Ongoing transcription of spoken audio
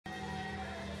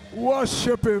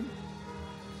Worship him.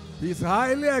 He's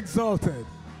highly exalted.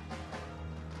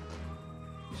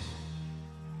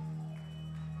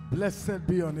 Blessed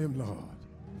be your name, Lord.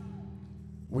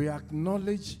 We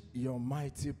acknowledge your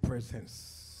mighty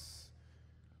presence.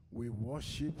 We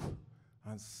worship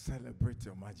and celebrate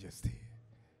your majesty.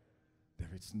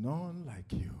 There is none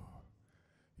like you.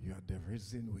 You are the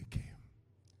reason we came.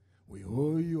 We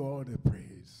owe you all the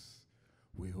praise.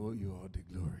 We owe you all the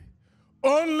glory.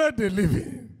 Only the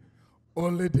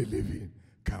living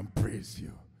can praise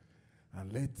you.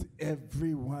 And let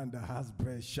everyone that has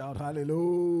breath shout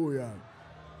hallelujah.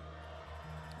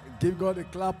 Give God a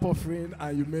clap offering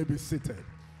and you may be seated.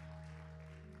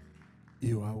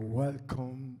 You are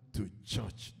welcome to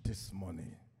church this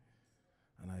morning.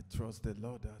 And I trust the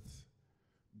Lord that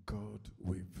God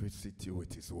will visit you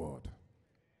with his word.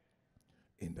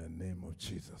 In the name of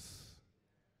Jesus.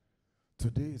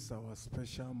 Today is our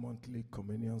special monthly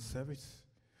communion service.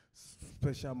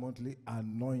 Special monthly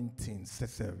anointing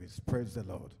service. Praise the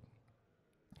Lord.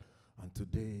 And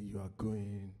today you are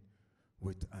going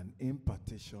with an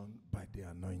impartation by the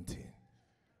anointing.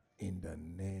 In the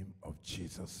name of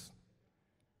Jesus.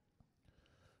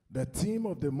 The theme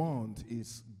of the month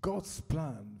is God's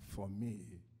plan for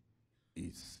me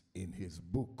is in his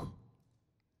book.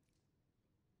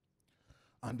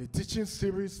 And the teaching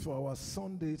series for our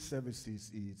Sunday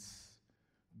services is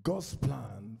God's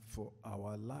plan for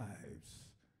our lives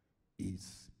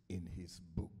is in his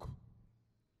book.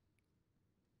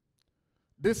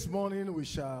 This morning we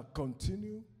shall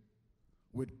continue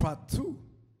with part 2.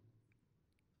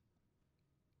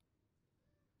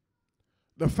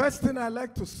 The first thing I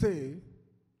like to say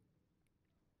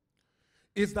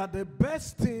is that the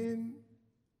best thing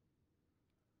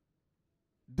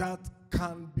that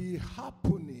can be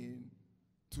happening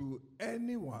to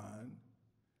anyone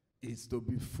is to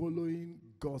be following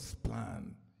God's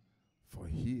plan for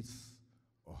his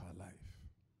or her life.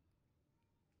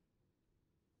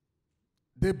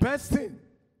 The best thing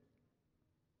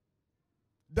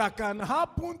that can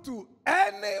happen to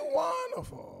any one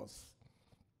of us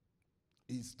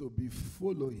is to be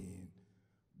following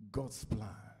God's plan.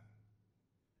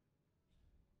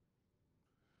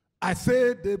 I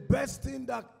say the best thing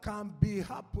that can be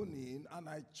happening, and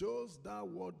I chose that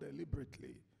word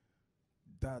deliberately,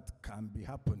 that can be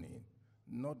happening,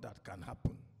 not that can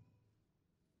happen.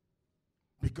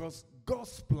 Because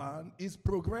God's plan is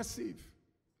progressive.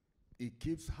 It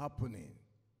keeps happening.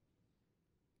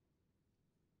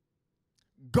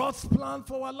 God's plan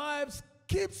for our lives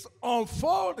keeps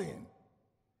unfolding.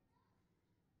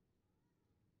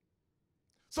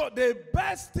 So the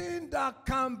best thing that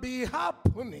can be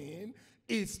happening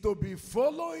is to be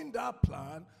following that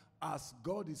plan as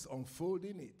God is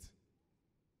unfolding it.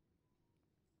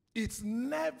 It's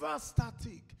never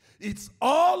static. It's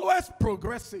always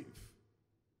progressive.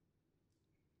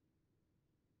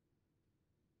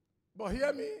 But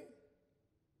hear me.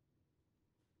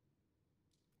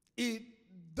 It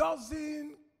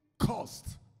doesn't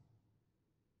cost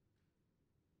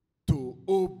to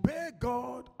obey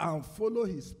God and follow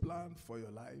his plan for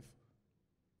your life.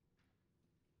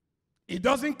 It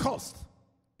doesn't cost.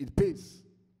 It pays.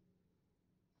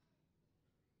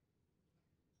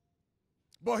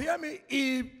 But hear me,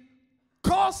 it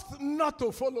costs not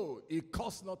to follow. It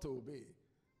costs not to obey.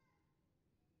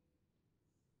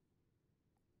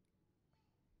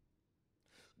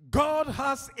 God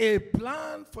has a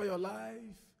plan for your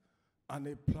life and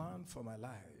a plan for my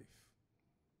life.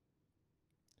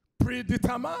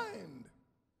 Predetermined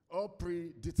or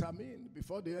predetermined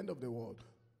before the end of the world.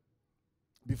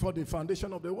 Before the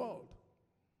foundation of the world.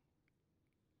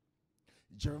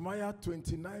 Jeremiah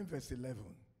 29 verse 11.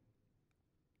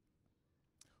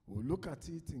 We'll look at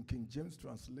it in King James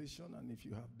translation, and if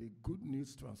you have the Good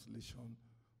News translation,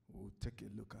 we'll take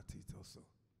a look at it also.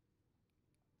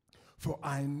 For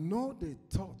I know the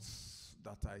thoughts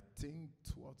that I think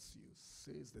towards you,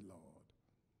 says the Lord.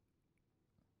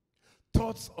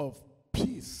 Thoughts of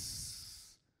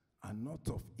peace and not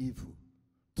of evil.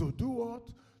 To do what?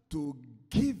 To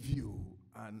give you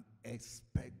an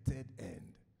expected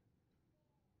end.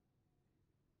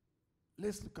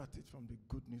 Let's look at it from the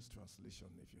Good News translation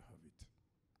if you have it.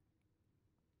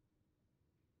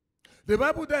 The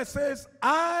Bible there says,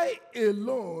 I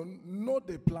alone know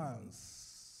the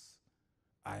plans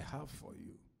I have for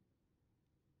you.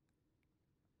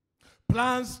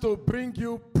 Plans to bring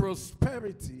you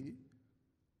prosperity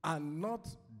and not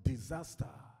disaster.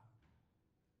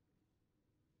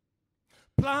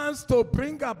 Plans to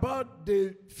bring about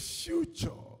the future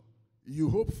you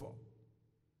hope for.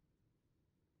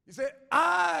 He said,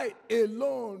 I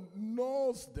alone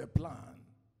knows the plan.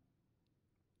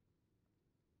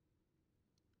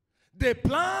 The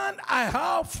plan I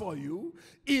have for you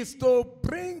is to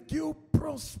bring you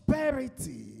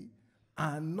prosperity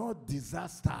and not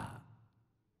disaster.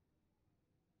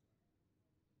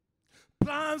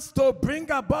 Plans to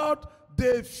bring about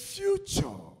the future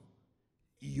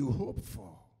you hope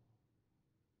for.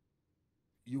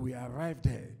 You will arrive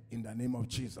there in the name of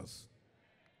Jesus.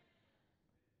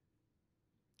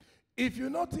 If you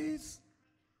notice,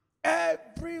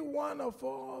 every one of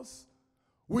us,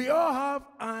 we all have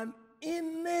an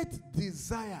innate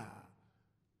desire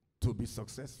to be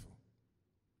successful.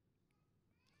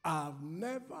 I've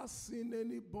never seen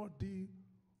anybody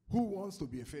who wants to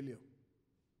be a failure.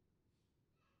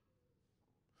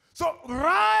 So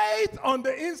right on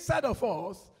the inside of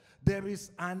us, there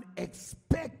is an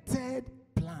expected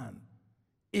plan,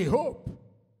 a hope,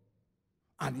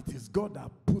 and it is God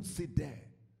that puts it there.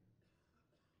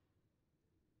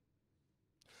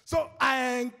 So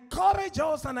I encourage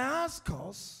us and I ask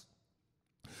us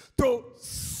to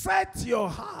set your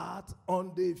heart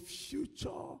on the future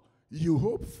you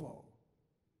hope for.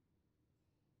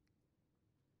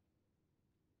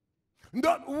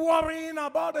 Not worrying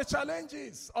about the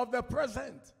challenges of the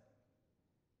present.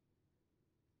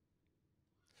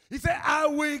 He said, I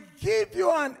will give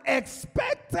you an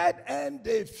expected and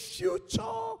the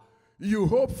future you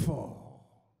hope for.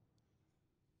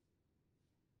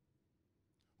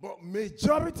 But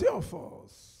majority of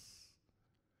us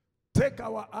take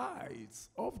our eyes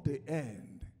off the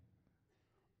end,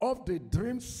 of the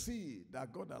dream seed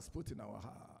that God has put in our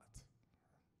heart,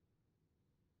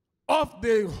 of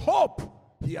the hope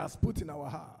he has put in our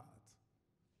heart,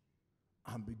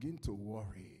 and begin to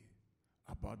worry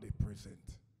about the present.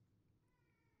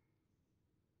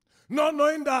 Not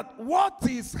knowing that what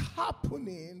is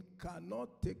happening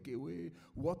cannot take away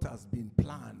what has been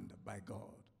planned by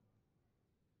God.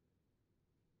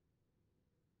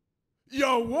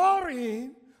 Your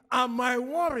worrying and my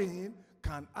worrying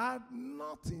can add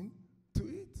nothing to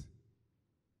it.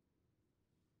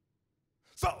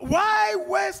 So why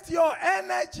waste your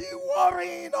energy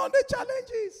worrying on the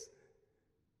challenges?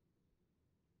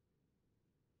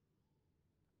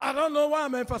 I don't know why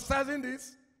I'm emphasizing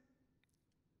this,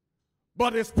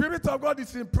 but the Spirit of God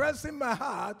is impressing my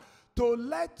heart to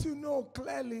let you know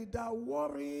clearly that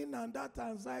worrying and that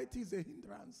anxiety is a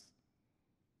hindrance.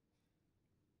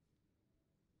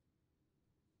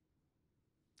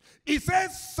 He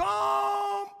says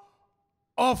some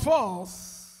of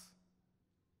us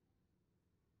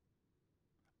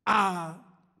are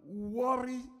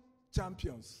worry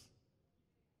champions.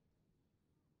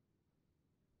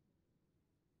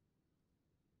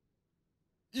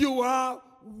 You are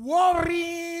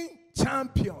worrying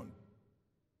champion.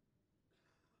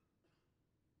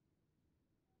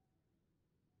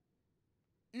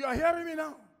 You are hearing me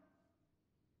now?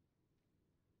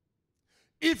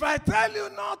 If I tell you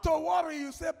not to worry,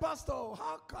 you say, Pastor,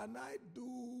 how can I do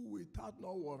without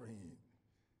not worrying?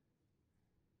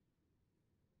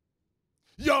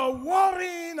 Your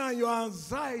worrying and your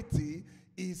anxiety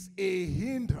is a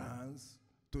hindrance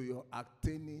to your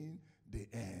attaining the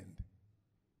end.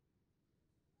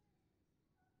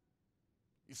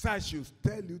 He says, I should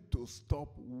tell you to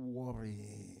stop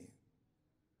worrying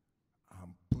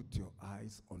and put your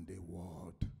eyes on the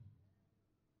word.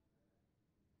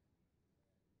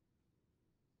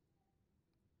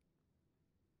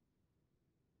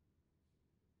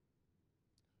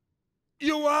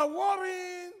 You are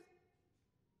worrying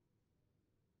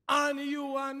and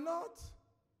you are not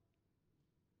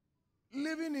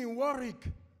living in Warwick.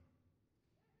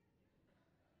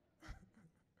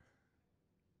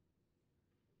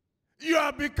 You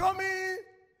are becoming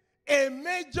a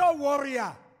major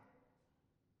warrior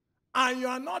and you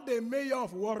are not the mayor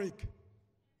of Warwick.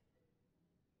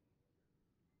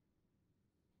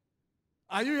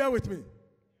 Are you here with me?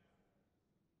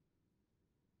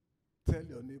 Tell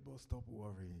your neighbor, stop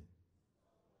worrying.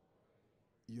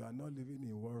 You are not living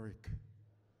in Warwick.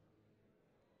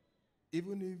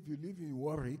 Even if you live in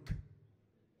Warwick,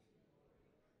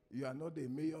 you are not the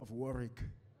mayor of Warwick.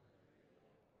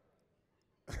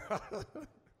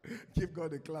 Give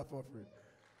God a clap offering.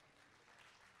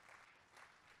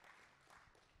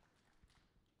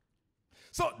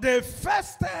 So the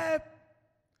first step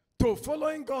to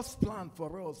following God's plan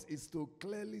for us is to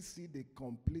clearly see the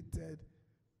completed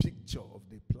picture of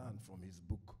the plan from his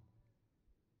book.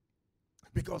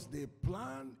 Because the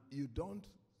plan you don't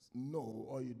know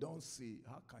or you don't see,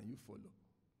 how can you follow?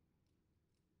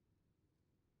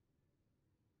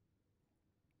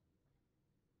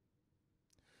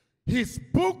 His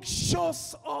book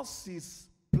shows us his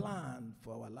plan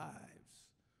for our lives.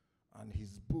 And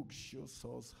his book shows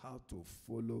us how to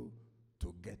follow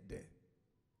to get there.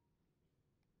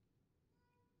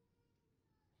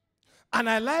 And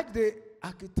I like the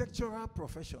architectural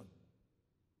profession.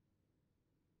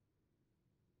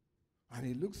 And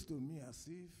it looks to me as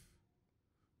if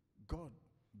God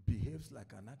behaves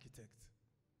like an architect.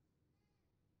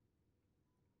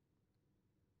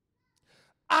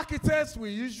 Architects will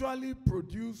usually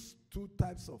produce two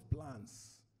types of plans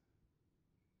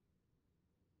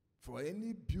for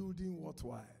any building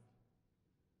worthwhile.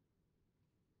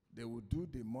 They will do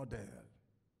the model,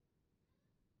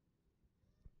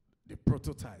 the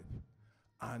prototype,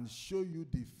 and show you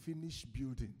the finished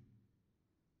building.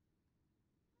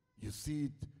 You see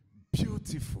it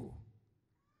beautiful.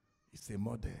 It's a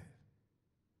model.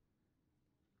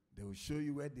 They will show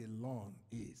you where the lawn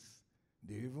is.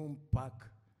 They even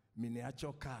park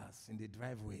miniature cars in the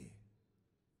driveway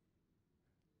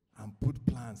and put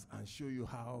plans and show you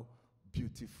how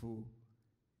beautiful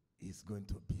it's going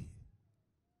to be.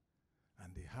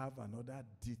 And they have another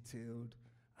detailed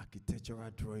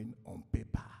architectural drawing on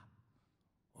paper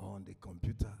or on the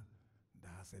computer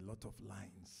that has a lot of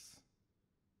lines.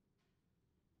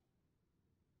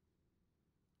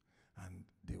 And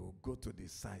they will go to the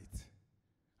site,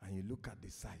 and you look at the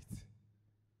site.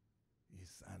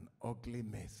 It's an ugly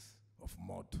mess of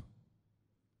mud.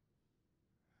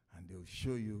 And they will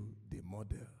show you the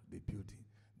model, the building.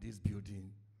 This building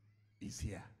is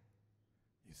here.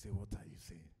 You say, what are you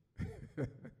saying?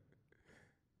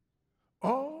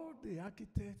 All the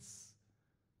architects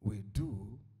will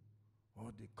do,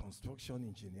 or the construction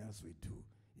engineers will do,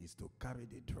 is to carry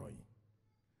the drawing.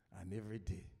 And every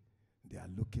day, they are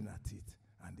looking at it,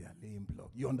 and they are laying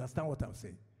block. You understand what I'm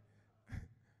saying?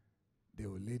 They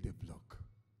will lay the block,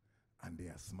 and they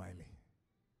are smiling.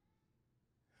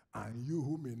 And you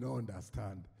who may not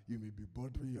understand, you may be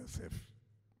bothering yourself.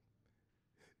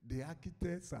 The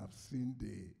architects have seen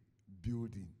the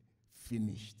building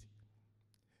finished.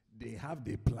 They have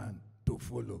the plan to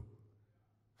follow.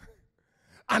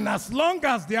 And as long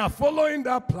as they are following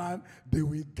that plan, they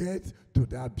will get to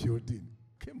that building.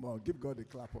 Come on, give God a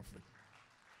clap of it.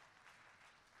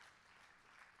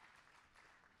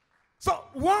 So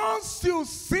once you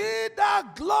see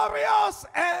that glorious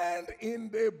end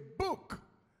in the book,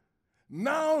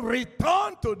 now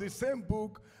return to the same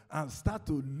book and start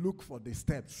to look for the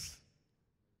steps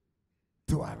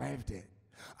to arrive there.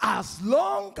 As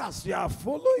long as you are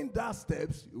following that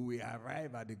steps, you will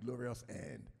arrive at the glorious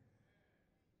end.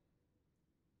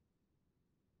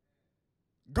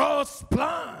 God's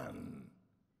plan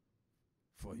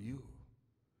for you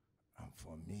and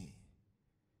for me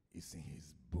is in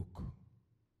his book.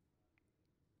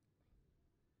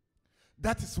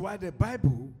 That is why the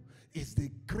Bible is the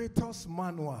greatest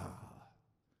manual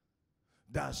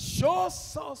that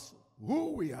shows us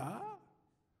who we are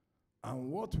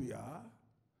and what we are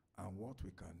and what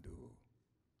we can do.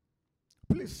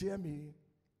 Please hear me.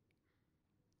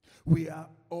 We are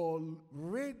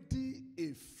already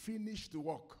a finished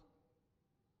work.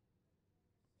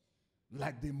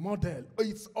 Like the model,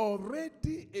 it's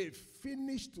already a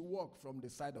finished work from the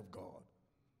side of God.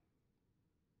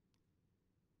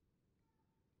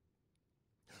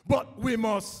 But we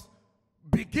must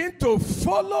begin to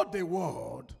follow the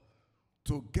word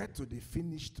to get to the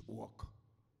finished work.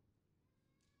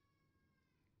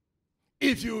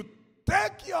 If you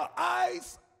take your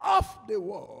eyes off the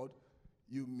word,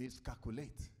 you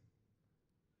miscalculate.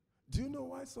 Do you know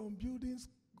why some buildings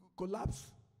collapse?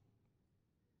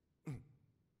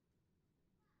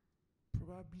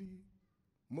 Probably,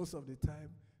 most of the time,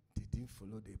 they didn't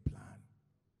follow the plan.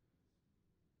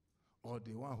 Or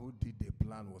the one who did the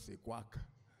plan was a quack.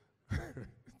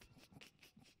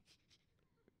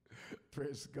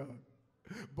 Praise God.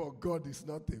 But God is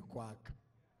not a quack.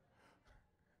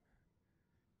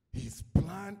 His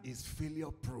plan is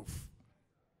failure proof.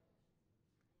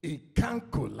 It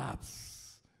can't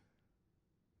collapse.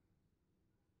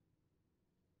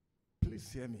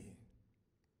 Please hear me.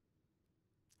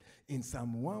 In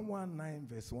Psalm 119,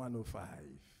 verse 105,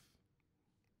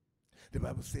 the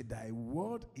Bible said, thy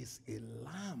word is a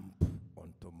lamp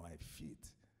unto my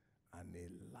feet and a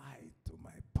light to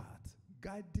my path,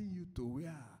 guiding you to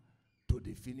where? To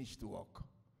the finished work.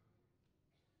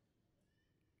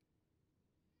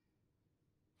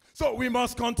 So we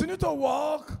must continue to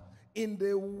walk in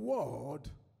the word,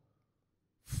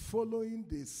 following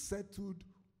the settled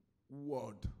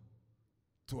word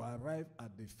to arrive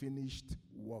at the finished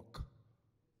work.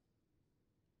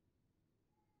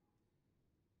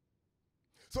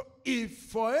 So if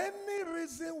for any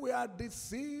reason we are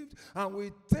deceived and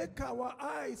we take our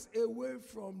eyes away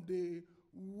from the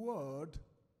word,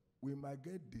 we might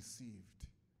get deceived.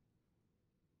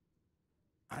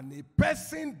 And a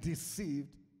person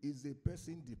deceived is a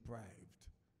person deprived.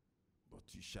 But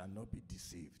you shall not be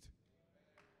deceived.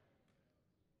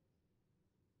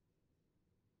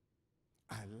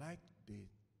 I like the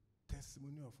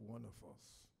testimony of one of us.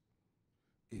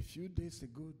 A few days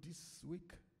ago, this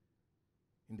week,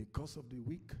 in the course of the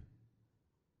week,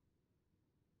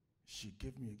 she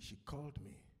called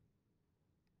me,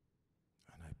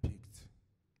 and I picked.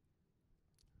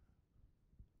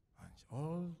 And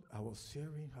all I was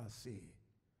hearing her say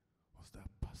was that,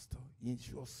 Pastor,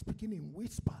 she was speaking in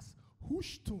whispers,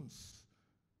 hush tones.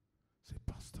 I said,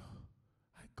 Pastor,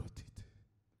 I got it.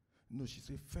 No, she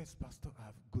said, first, Pastor, I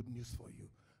have good news for you.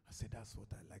 I said, that's what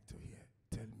I like to hear.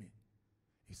 Tell me.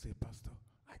 He said, Pastor,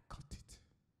 I got it.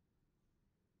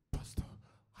 Pastor,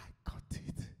 I got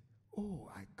it. Oh,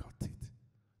 I got it.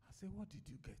 I said, what did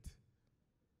you get?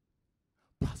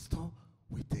 Pastor,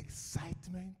 with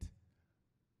excitement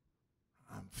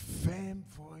and firm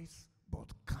voice, but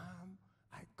calm,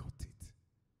 I got it.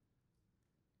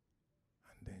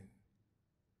 And then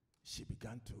she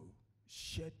began to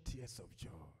shed tears of joy.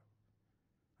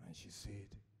 And she said,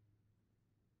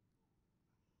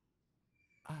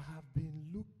 I have been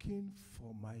looking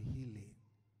for my healing.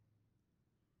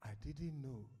 I didn't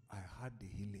know I had the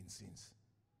healing since.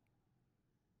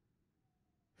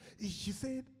 She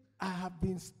said, I have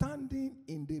been standing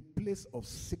in the place of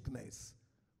sickness,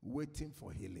 waiting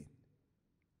for healing.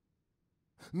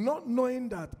 Not knowing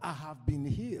that I have been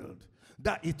healed,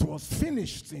 that it was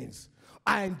finished since.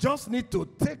 I just need to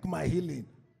take my healing.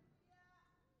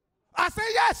 I said,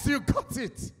 yes, you got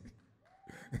it.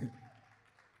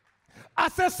 I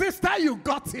said, sister, you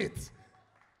got it.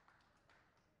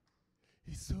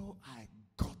 He said, oh, I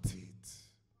got it.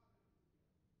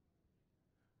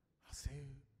 I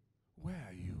said, where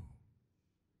are you?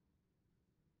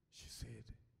 She said,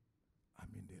 I'm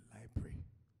in the library.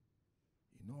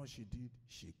 You know what she did?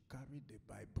 She carried the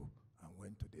Bible and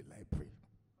went to the library.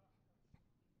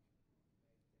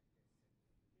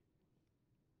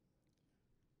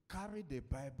 Carried the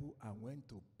Bible and went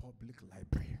to public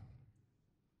library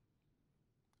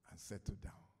and settled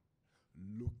down,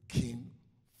 looking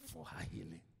for her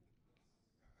healing.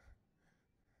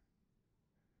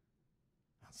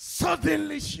 And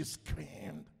suddenly she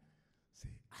screamed, say,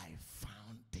 I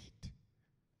found it.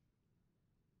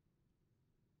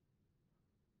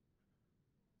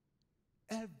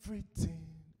 Everything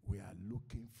we are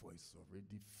looking for is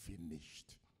already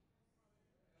finished.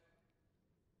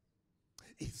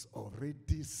 It's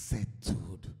already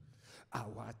settled.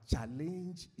 Our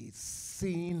challenge is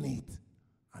seeing it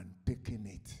and taking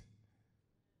it.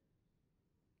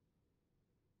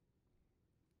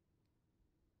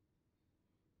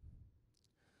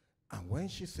 And when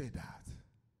she said that,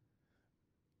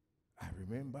 I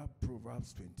remember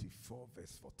Proverbs 24,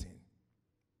 verse 14.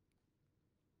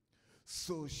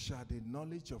 So shall the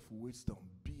knowledge of wisdom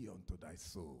be unto thy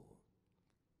soul.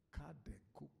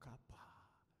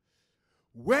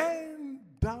 When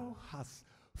thou hast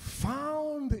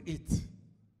found it,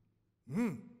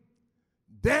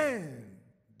 then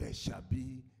there shall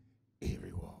be a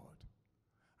reward,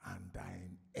 and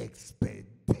thine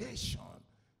expectation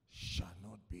shall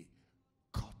not be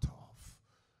cut off.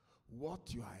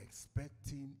 What you are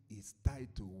expecting is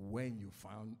tied to when you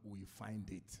will find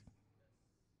it.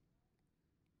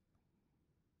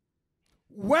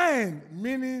 When,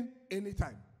 meaning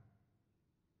anytime.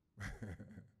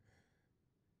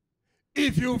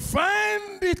 If you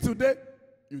find it today,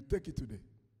 you take it today.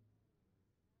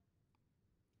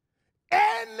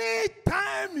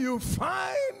 Anytime you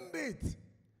find it,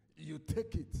 you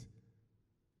take it.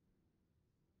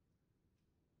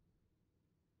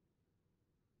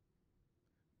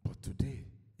 But today,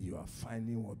 you are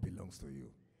finding what belongs to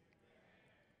you.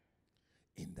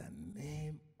 In the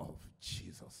name of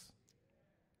Jesus.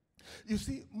 You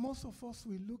see, most of us,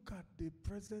 we look at the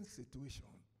present situation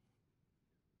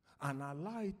and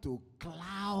allow it to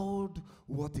cloud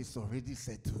what is already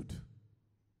settled.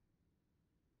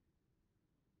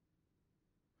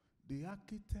 The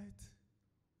architect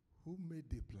who made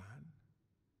the plan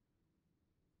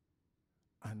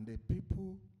and the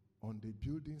people on the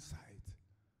building site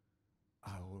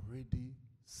are already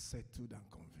settled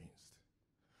and convinced.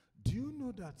 Do you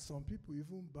know that some people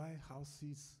even buy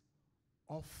houses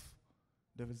off?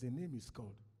 There is a name it's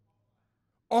called.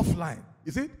 Offline.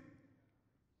 Is it?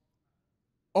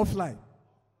 Offline.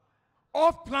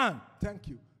 Off plan. Thank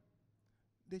you.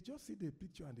 They just see the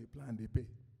picture and the plan, they pay.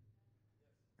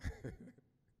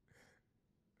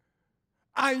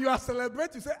 And you are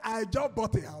celebrating, you say, I just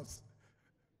bought a house.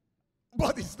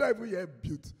 But it's not even yet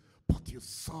built. But you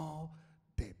saw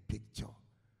the picture.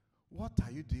 What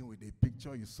are you doing with the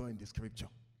picture you saw in the scripture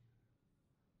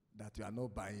that you are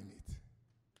not buying it?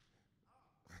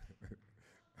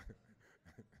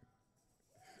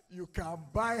 You can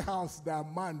buy house that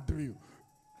man drew.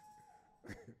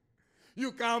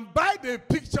 You can buy the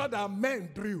picture that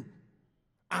men drew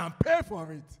and pay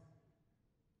for it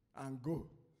and go.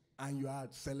 And you are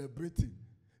celebrating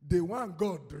the one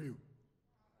God drew.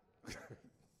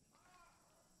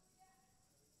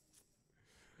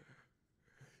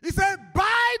 He said,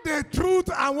 buy the truth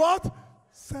and what?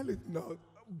 Sell it not.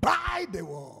 Buy the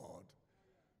word.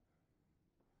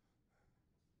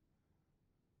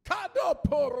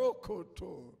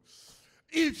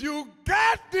 If you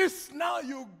get this now,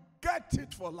 you get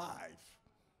it for life.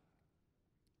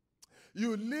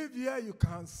 You live here, you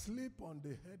can sleep on the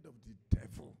head of the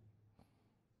devil.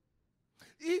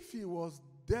 If he was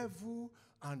devil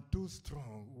and too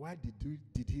strong, why did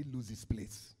he lose his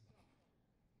place?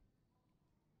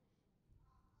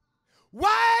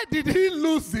 Why did he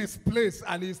lose his place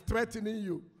and he's threatening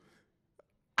you?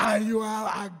 And you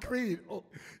are agreed. Oh,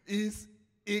 is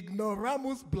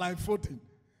ignoramus blindfolding.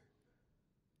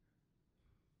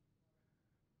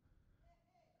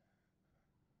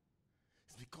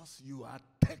 It's because you are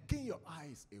taking your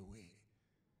eyes away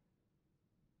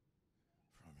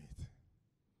from it.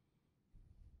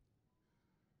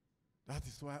 That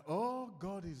is why all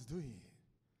God is doing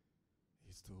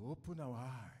is to open our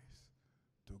eyes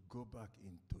to go back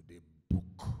into the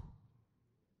book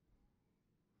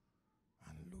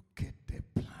and locate the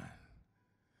plan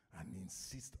and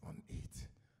insist on it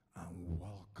and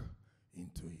walk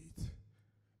into it.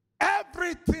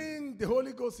 Everything the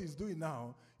Holy Ghost is doing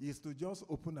now is to just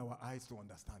open our eyes to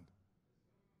understand.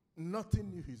 Nothing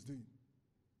new he's doing.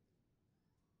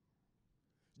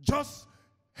 Just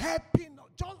helping,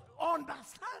 just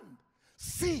understand.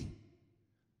 See.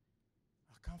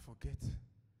 I can't forget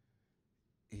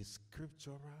a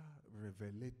scriptural,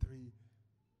 revelatory,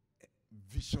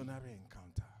 visionary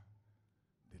encounter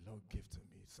the Lord gave to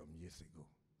me some years ago.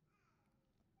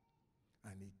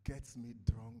 And it gets me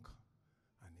drunk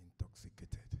and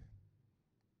intoxicated.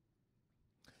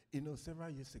 You know,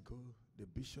 several years ago, the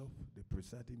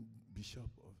presiding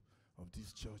bishop of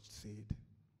this church said,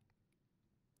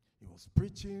 he was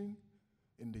preaching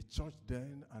in the church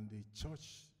then, and the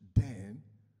church then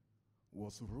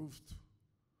was roofed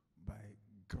by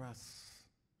grass.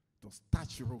 It was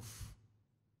thatch roof.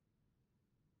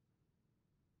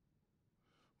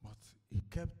 But he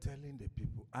kept telling the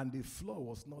people, and the floor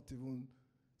was not even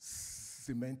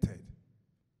cemented.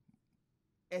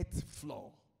 Earth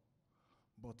floor.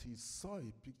 But he saw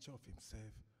a picture of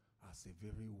himself as a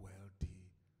very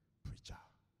wealthy preacher.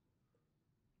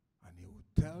 And he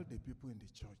would tell the people in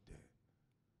the church there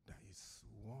that he's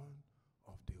one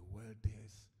of the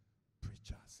wealthiest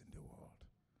preachers in the world.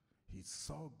 He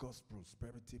saw God's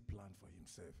prosperity plan for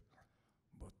himself,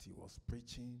 but he was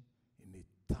preaching in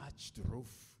a thatched roof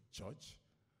church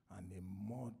and a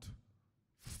mud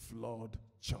floored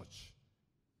church.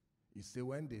 He said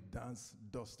when they dance,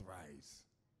 dust rise.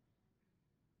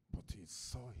 But he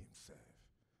saw himself.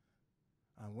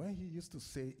 And when he used to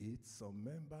say it, some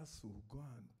members would go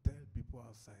and tell people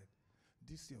outside,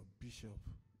 this is your bishop,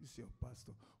 this is your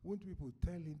pastor. Won't people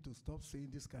tell him to stop saying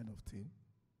this kind of thing?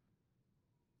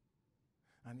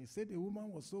 And he said the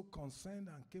woman was so concerned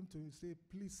and came to him and said,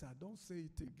 please, sir, don't say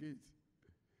it again.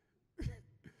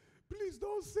 Please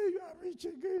don't say you are rich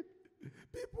again.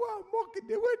 People are mocking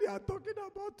the way they are talking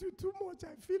about you too much.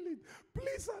 I feel it.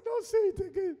 Please, sir, don't say it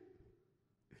again.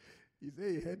 He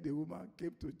said he heard the woman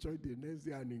came to church the next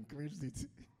day and increased it.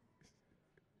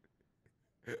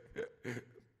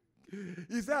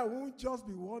 He said, I won't just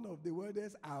be one of the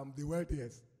wealthiest, I'm the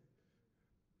wealthiest.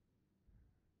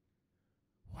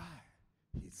 Why?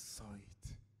 He saw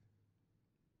it.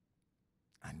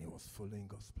 And he was following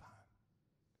God's plan.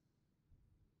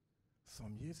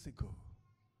 Some years ago,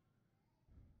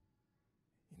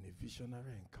 in a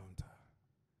visionary encounter,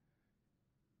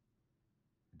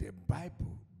 the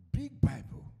Bible, big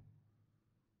Bible,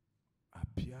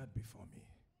 appeared before me,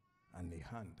 and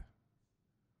a hand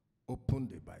opened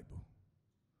the Bible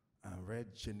and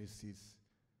read Genesis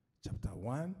chapter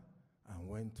 1 and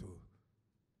went to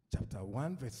chapter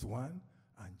 1 verse 1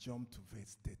 and jumped to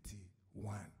verse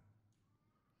 31.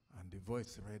 And the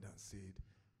voice read and said,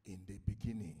 in the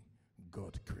beginning,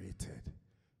 God created.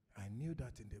 I knew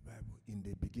that in the Bible, in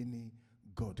the beginning,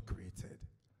 God created.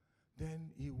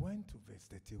 Then he went to verse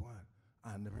 31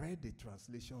 and read the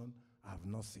translation I've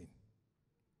not seen.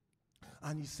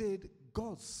 And he said,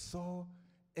 God saw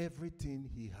everything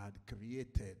he had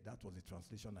created. That was the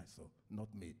translation I saw, not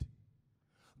made.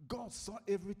 God saw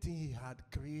everything he had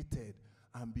created,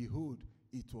 and behold,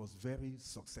 it was very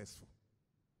successful.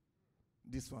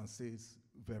 This one says,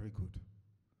 very good.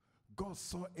 God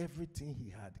saw everything he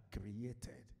had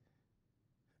created,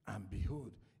 and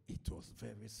behold, it was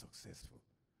very successful.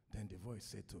 Then the voice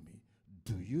said to me,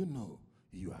 do you know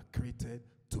you are created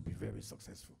to be very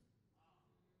successful?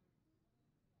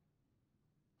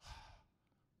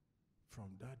 From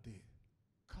that day,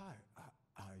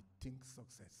 I think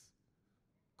success.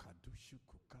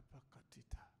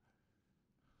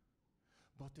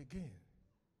 But again,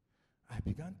 I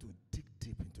began to dig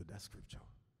deep into that scripture.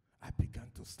 I began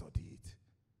to study it.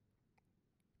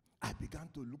 I began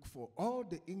to look for all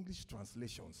the English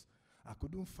translations. I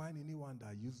couldn't find anyone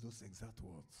that used those exact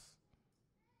words.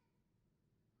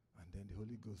 And then the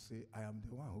Holy Ghost said, I am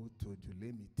the one who told you,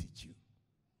 let me teach you.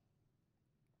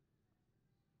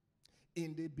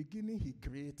 In the beginning, he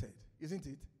created, isn't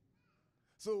it?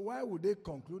 So why would they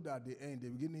conclude at the end, the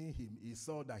beginning, he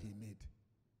saw that he made?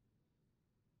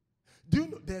 Do you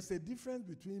know there's a difference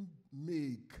between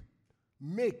make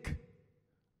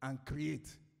and create?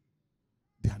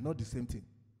 They are not the same thing.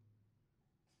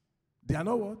 They are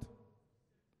not what?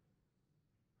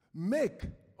 Make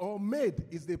or made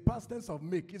is the past tense of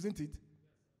make, isn't it?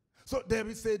 So there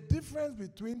is a difference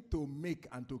between to make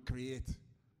and to create.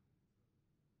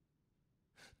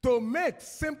 To make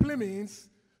simply means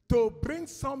to bring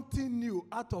something new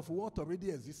out of what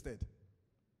already existed.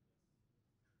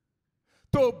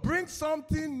 To bring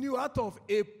something new out of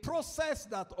a process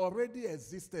that already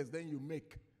existed, then you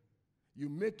make. You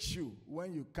make shoe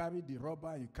when you carry the rubber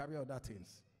and you carry other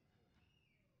things.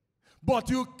 But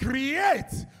you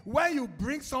create when you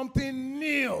bring something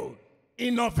new,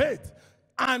 innovate,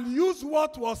 and use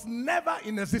what was never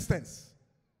in existence.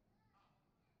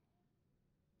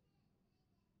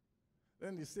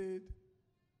 Then he said,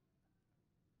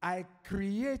 I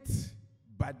create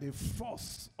by the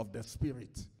force of the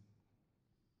Spirit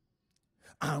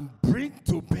and bring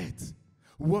to birth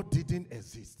what didn't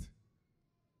exist.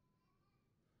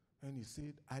 And he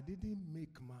said, I didn't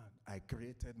make man, I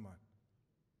created man.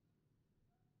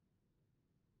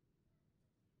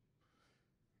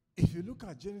 If you look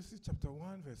at Genesis chapter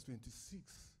 1, verse 26,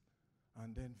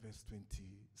 and then verse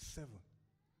 27,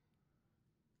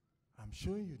 I'm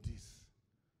showing you this.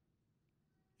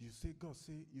 You say, God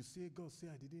say,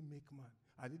 I didn't make man.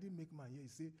 I didn't make man. Yeah, he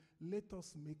said, let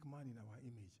us make man in our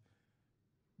image.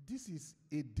 This is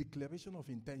a declaration of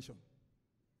intention.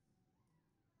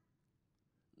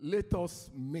 Let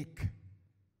us make.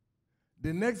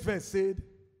 The next verse said,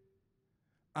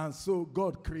 and so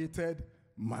God created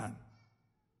man.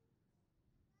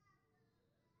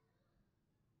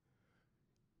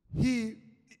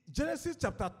 Genesis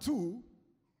chapter 2,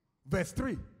 verse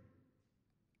 3.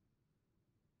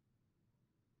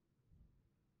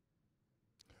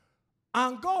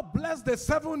 And God blessed the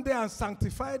seventh day and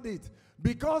sanctified it,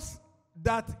 because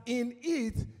that in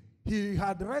it he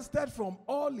had rested from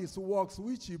all his works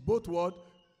which he both what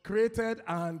created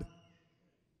and.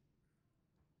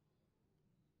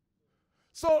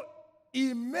 So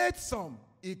he made some,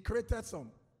 he created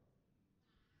some.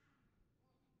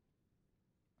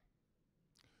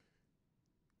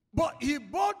 But he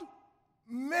both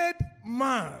made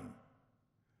man,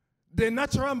 the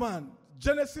natural man.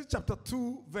 Genesis chapter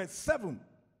 2, verse 7.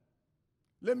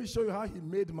 Let me show you how he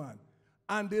made man.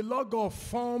 And the Lord God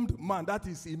formed man. That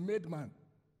is, he made man.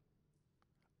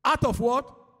 Out of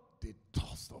what? The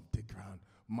dust of the ground.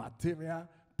 Material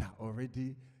that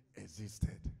already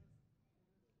existed.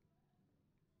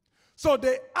 So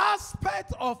the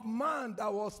aspect of man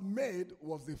that was made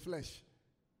was the flesh.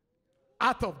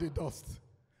 Out of the dust.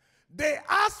 The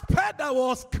aspect that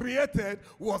was created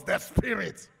was the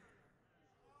spirit.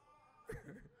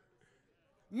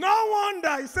 No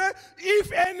wonder he said, if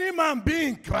any man be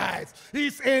in Christ,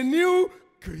 he's a new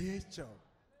creature.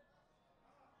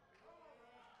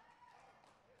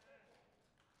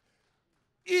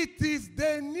 It is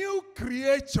the new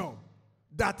creature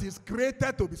that is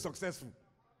created to be successful.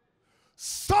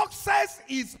 Success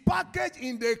is packaged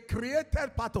in the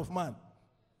created part of man,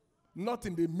 not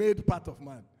in the made part of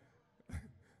man.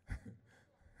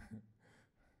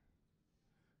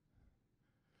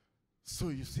 So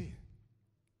you see,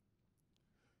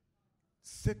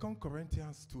 2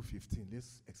 Corinthians 2:15.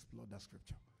 Let's explore that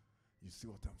scripture. You see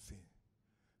what I'm saying?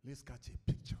 Let's catch a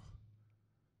picture.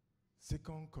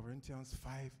 2 Corinthians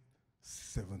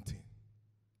 5:17.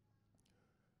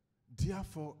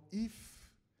 Therefore, if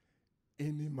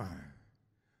any man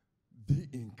be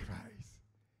in Christ,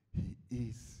 he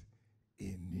is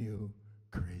a new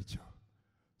creature.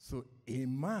 So a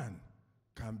man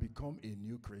can become a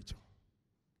new creature.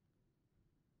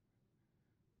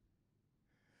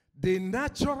 the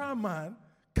natural man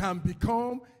can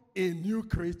become a new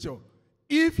creature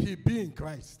if he be in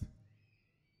Christ.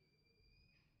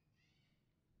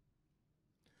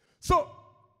 So,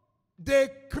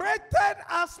 the created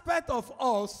aspect of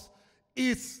us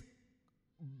is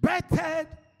bettered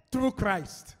through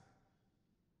Christ.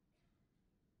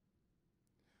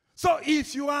 So,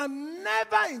 if you are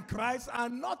never in Christ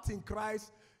and not in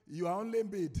Christ, you are only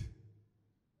made.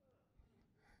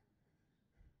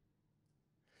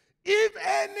 If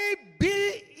any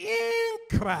be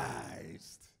in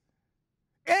Christ,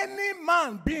 any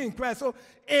man be in Christ. So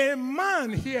a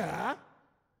man here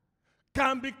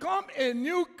can become a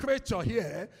new creature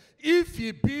here if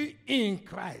he be in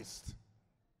Christ.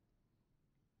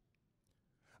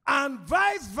 And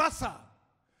vice versa.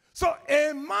 So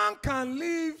a man can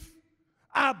leave,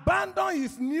 abandon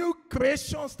his new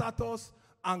creation status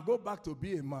and go back to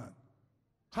be a man.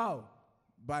 How?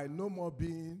 By no more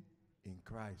being in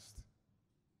Christ.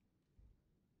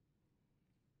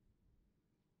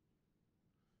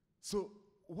 So,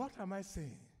 what am I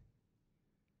saying?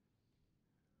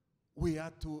 We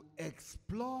are to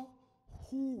explore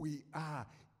who we are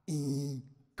in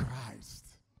Christ.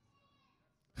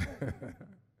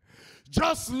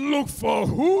 Just look for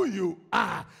who you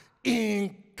are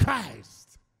in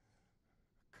Christ.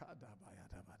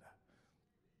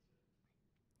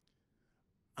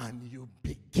 And you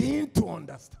begin to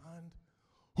understand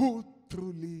who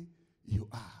truly you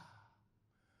are.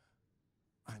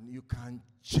 And you can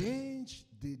change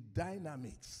the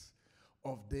dynamics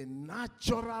of the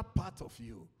natural part of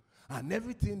you and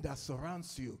everything that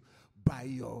surrounds you by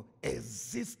your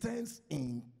existence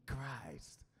in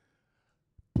Christ.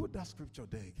 Put that scripture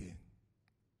there again.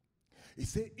 It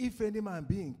says, if any man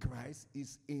be in Christ,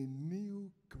 is a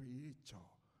new creature.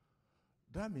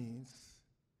 That means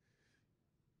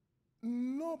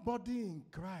nobody in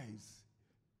Christ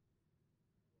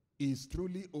is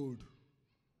truly old.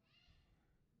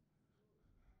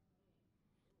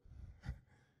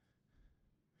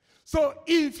 So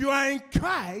if you are in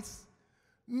Christ,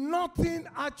 nothing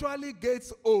actually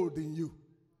gets old in you.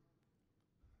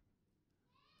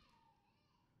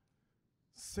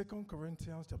 2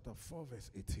 Corinthians chapter 4 verse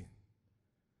 18.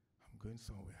 I'm going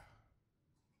somewhere.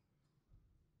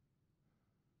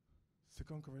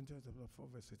 2 Corinthians chapter 4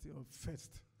 verse 18. Oh,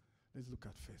 first, let's look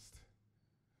at first.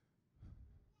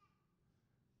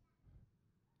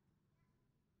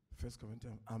 First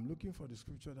Corinthians. I'm looking for the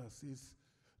scripture that says,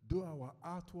 though our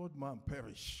outward man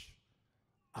perish,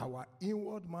 our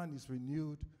inward man is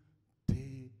renewed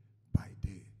day by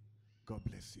day. God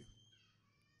bless you.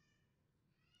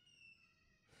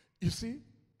 You see,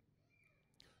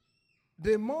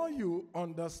 the more you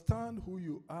understand who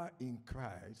you are in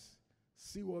Christ,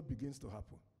 see what begins to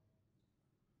happen.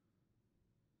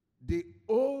 The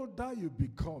older you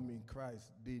become in Christ,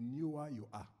 the newer you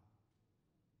are.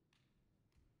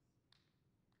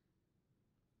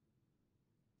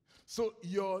 So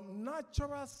your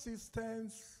natural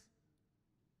systems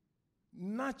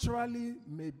naturally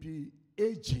may be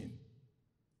aging,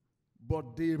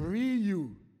 but the real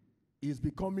you is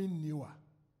becoming newer.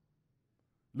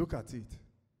 Look at it.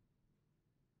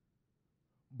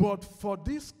 But for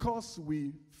this cause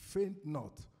we faint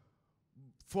not.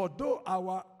 For though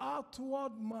our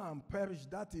outward man perish,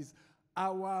 that is,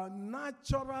 our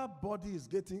natural body is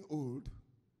getting old,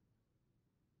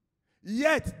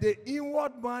 yet the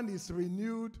inward man is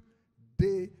renewed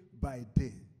day by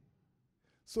day.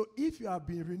 So if you have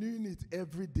been renewing it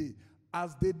every day,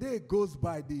 as the day goes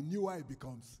by, the newer it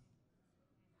becomes.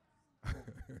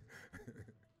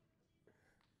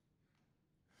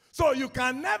 So you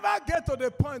can never get to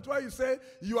the point where you say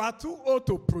you are too old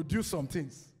to produce some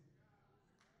things.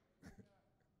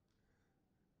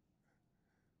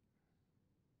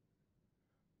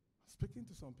 Speaking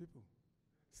to some people,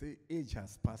 say, age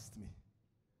has passed me.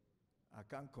 I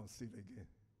can't conceive again.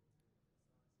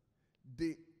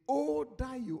 The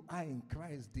older you are in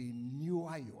Christ, the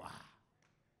newer you are.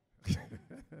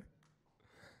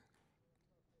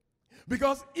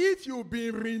 Because if you've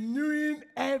been renewing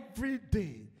every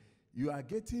day, you are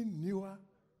getting newer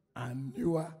and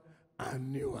newer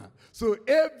and newer. So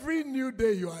every new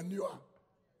day you are newer.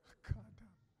 God.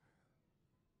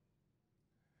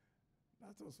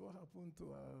 That was what happened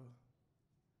to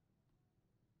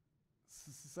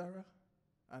Sarah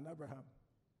and Abraham.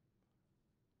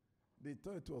 They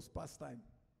thought it was past time.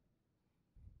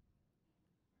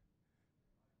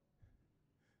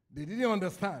 They didn't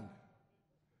understand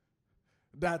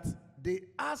that the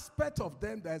aspect of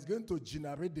them that is going to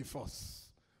generate the force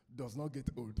does not get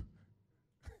old.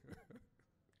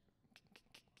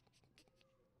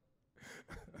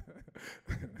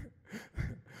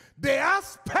 The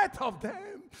aspect of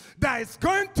them that is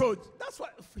going to, that's why,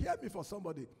 hear me for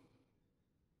somebody.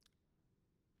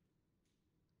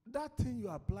 That thing you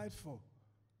applied for,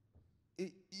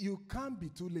 you can't be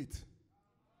too late.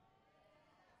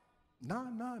 No.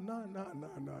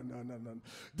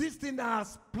 This thing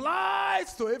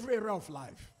applies to every area of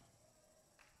life.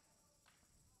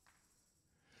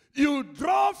 You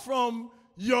draw from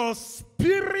your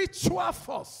spiritual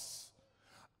force,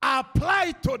 apply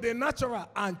it to the natural,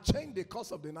 and change the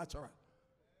course of the natural.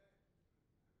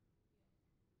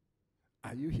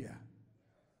 Are you here?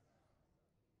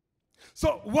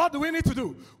 So what do we need to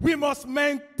do? We must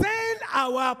maintain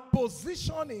our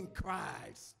position in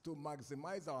Christ to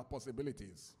maximize our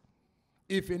possibilities.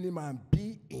 If any man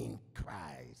be in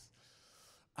Christ.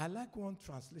 I like one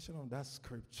translation of that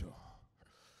scripture.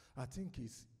 I think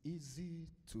it's easy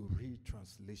to read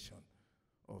translation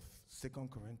of 2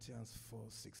 Corinthians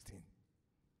 4:16.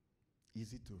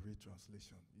 Easy to read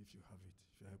translation if you have it,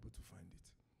 if you're able to find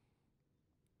it.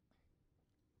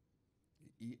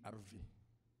 The ERV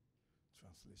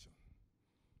translation.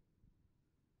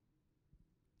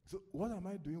 So what am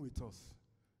I doing with us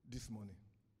this morning?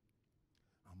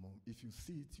 If you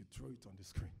see it, you throw it on the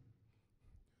screen.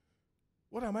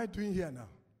 What am I doing here now?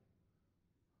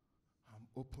 I'm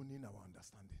opening our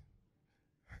understanding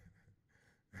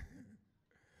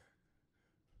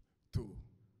to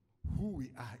who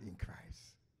we are in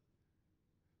Christ,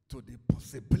 to the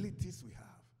possibilities we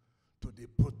have, to the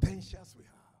potentials we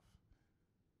have,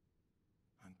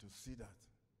 and to see that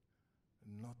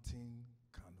nothing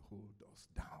can hold us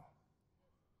down.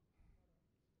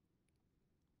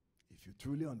 If you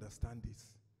truly understand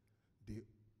this, the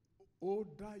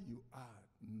older you are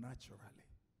naturally,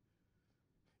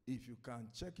 if you can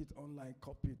check it online,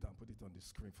 copy it and put it on the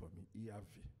screen for me,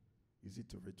 ERV, easy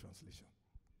to read translation.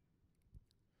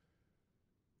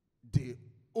 The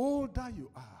older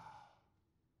you are,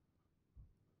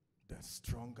 the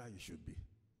stronger you should be.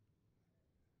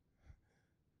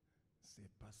 Say,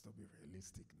 Pastor, be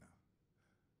realistic now.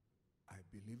 I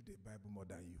believe the Bible more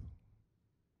than you.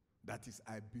 That is,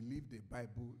 I believe the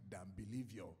Bible than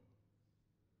believe your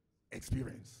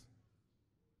experience.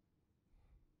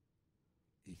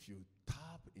 If you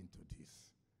tap into this,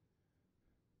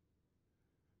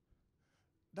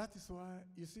 that is why,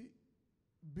 you see,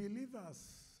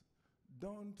 believers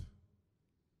don't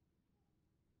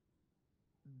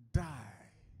die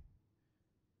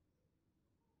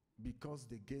because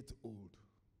they get old.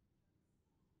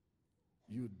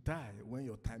 You die when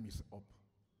your time is up.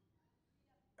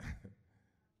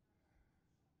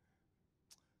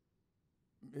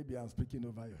 Maybe I'm speaking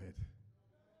over your head.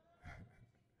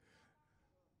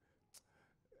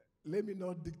 Let me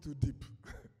not dig too deep.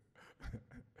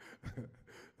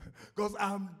 Because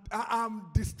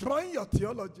I'm destroying your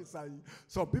theology.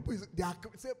 Some people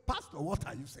say, Pastor, what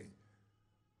are you saying?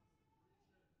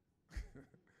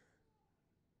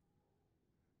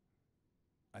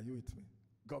 Are you with me?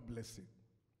 God bless you.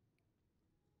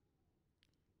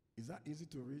 Is that easy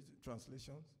to read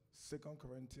translations? 2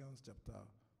 Corinthians chapter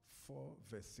 4,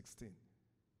 verse 16.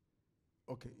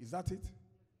 Okay, is that it?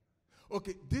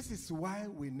 Okay, this is why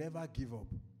we never give up.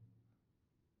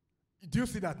 Do you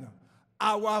see that now?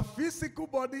 Our physical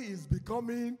body is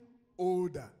becoming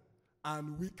older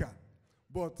and weaker,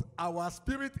 but our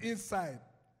spirit inside,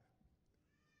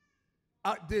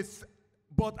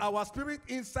 but our spirit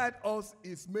inside us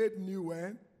is made new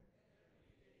when?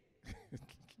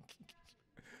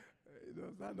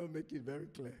 Does that not make it very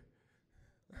clear?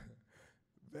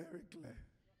 Very clear.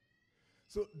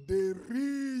 So the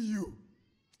real you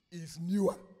is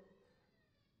newer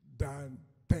than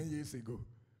 10 years ago.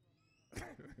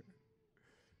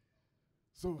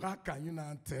 So how can you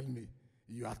now tell me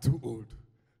you are too old?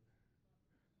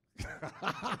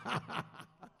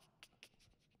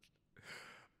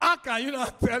 How can you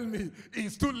not tell me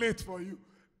it's too late for you?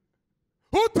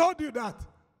 Who told you that?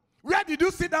 Where did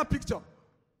you see that picture?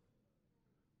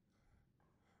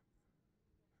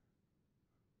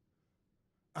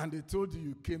 And they told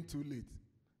you came too late.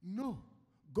 No.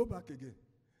 Go back again.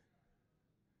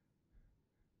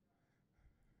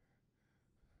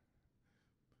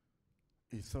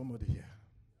 Is somebody here?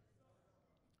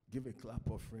 Give a clap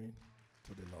offering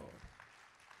to the Lord.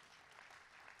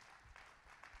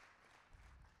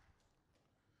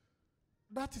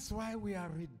 That is why we are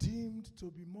redeemed to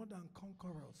be more than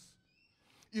conquerors.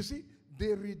 You see,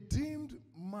 the redeemed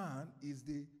man is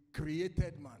the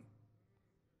created man.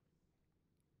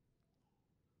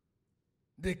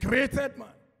 The created man.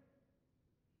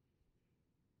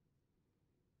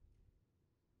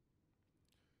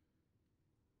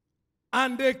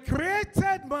 And the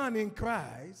created man in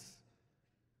Christ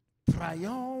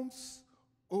triumphs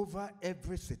over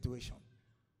every situation.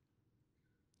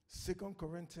 2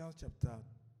 Corinthians chapter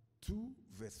 2,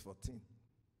 verse 14.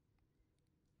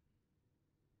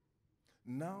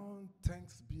 Now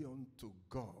thanks be unto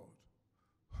God,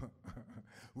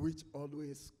 which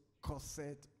always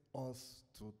causeth us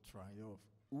to triumph.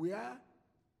 We are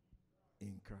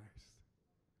in Christ.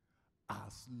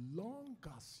 As long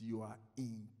as you are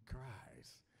in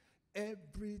Christ,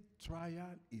 every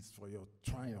trial is for your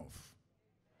triumph.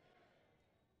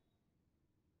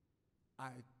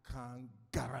 I can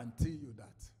guarantee you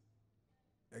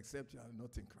that, except you are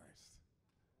not in Christ.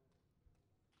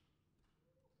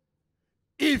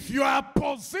 If you are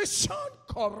positioned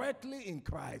correctly in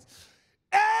Christ,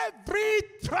 every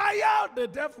trial the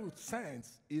devil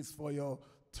sends is for your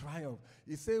triumph.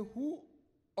 He said, who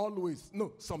always?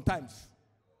 No, sometimes.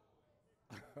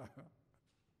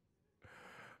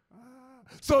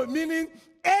 So meaning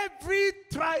every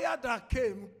trial that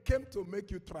came to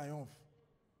make you triumph.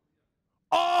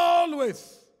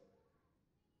 Always.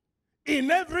 In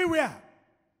everywhere.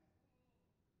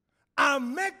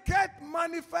 And make it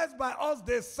manifest by us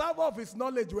the serve of his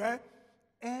knowledge where?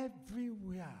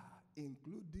 Everywhere,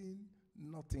 including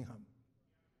Nottingham.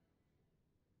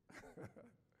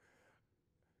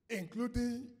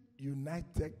 Including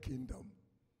United Kingdom.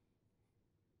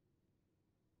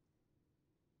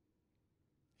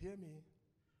 Hear me?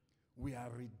 We are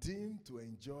redeemed to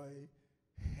enjoy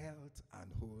health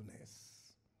and wholeness.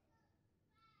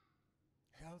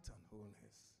 Health and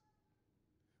wholeness.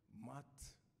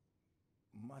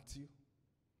 Matthew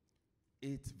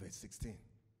 8, verse 16.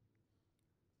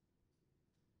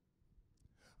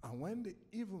 And when the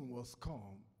even was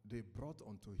come, they brought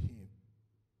unto him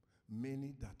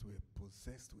many that were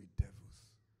possessed with devils,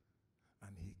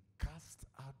 and he cast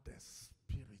out the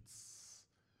spirits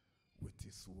with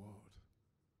his word,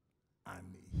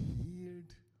 and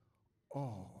healed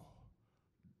all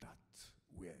that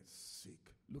were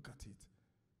sick. Look at it.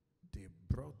 They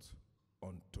brought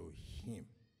unto him,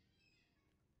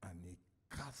 and he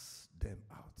cast them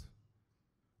out,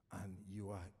 and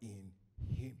you are in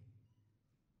him.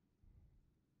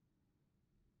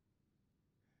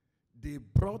 They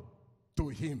brought to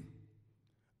him,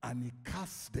 and he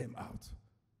cast them out.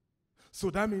 So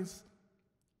that means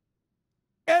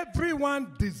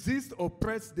everyone diseased,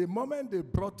 oppressed, the moment they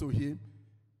brought to him,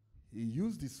 he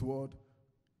used this word,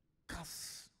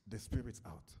 cast the spirits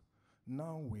out.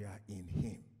 Now we are in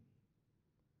him.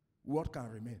 What can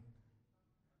remain?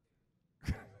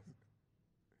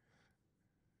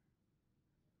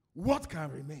 What can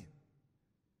remain?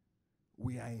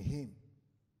 We are in him.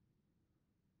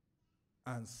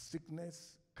 And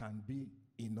sickness can be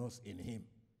in us in him.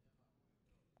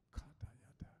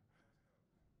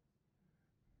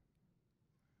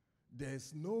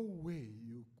 There's no way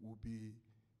you will be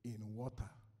in water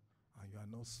and you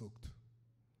are not soaked.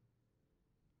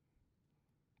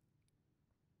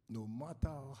 No matter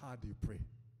how hard you pray,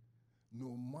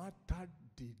 no matter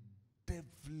the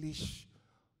devilish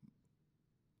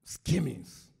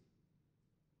schemings,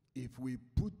 if we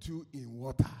put you in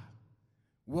water,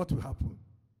 what will happen?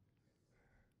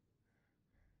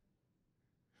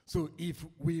 So if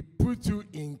we put you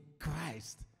in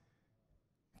Christ,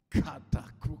 if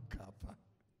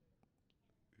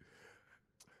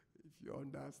you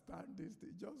understand this,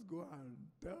 they just go and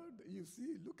tell, you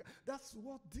see, look, that's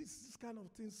what this kind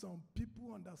of thing some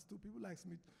people understood. People like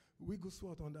Smith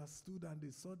Wigglesworth understood, and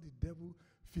they saw the devil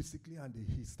physically and they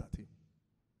hissed at him.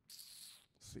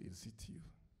 So is it you?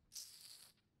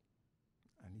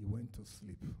 And he went to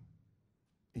sleep.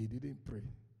 He didn't pray.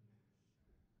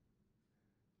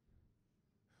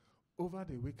 Over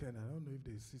the weekend, I don't know if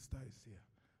the sister is here.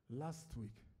 Last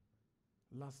week,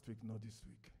 not this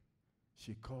week,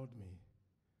 she called me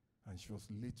and she was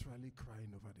literally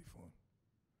crying over the phone.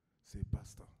 Say,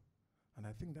 Pastor. And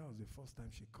I think that was the first time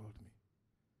she called me.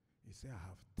 He said, I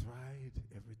have tried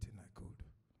everything I could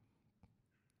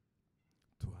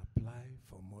to apply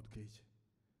for mortgage.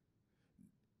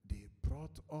 They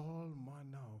brought all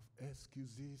manner of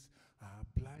excuses. I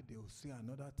applied, they will say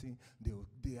another thing.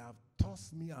 They have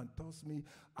tossed me and tossed me.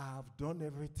 I have done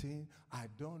everything. I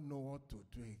don't know what to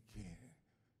do again.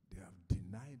 They have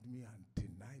denied me and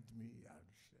denied me and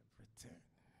everything.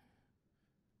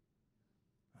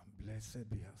 And blessed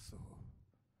be her soul.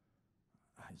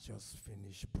 I just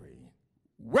finished praying.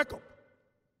 Wake up!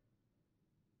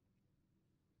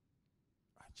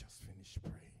 I just finished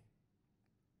praying.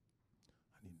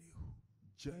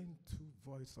 Gentle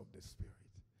voice of the Spirit,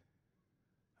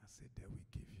 I said, there we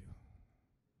give you.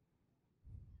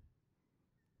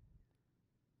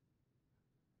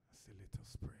 I said, let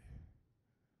us pray.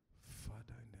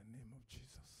 Father, in the name of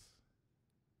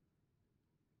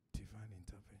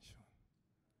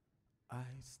I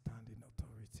stand in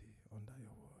authority under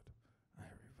your word.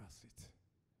 I reverse it.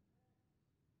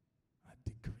 I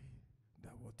decree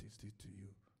that what is due to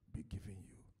you be given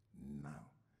you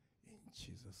now. In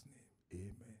Jesus' name,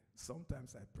 amen.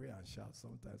 Sometimes I pray and shout.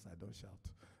 Sometimes I don't shout.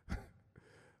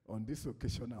 On this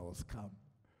occasion, I was calm.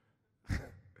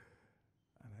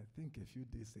 And I think a few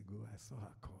days ago, I saw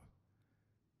her call.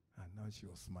 And now she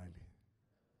was smiling.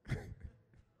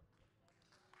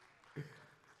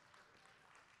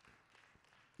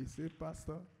 He said,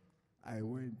 Pastor, I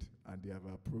went and they have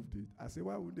approved it. I said,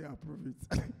 why would they approve it?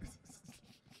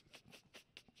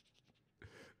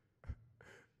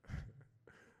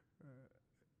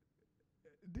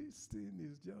 This thing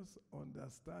is just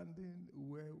understanding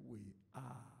where we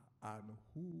are and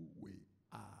who we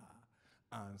are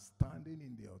and standing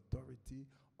in the authority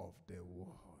of the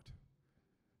word.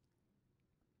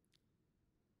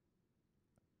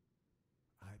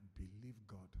 I believe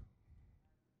God.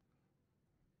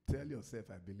 Tell yourself,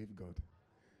 I believe God.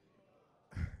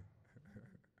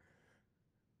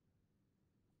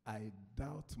 I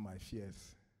doubt my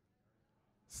fears.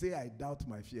 Say, I doubt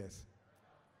my fears.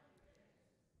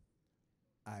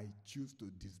 I choose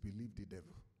to disbelieve the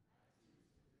devil.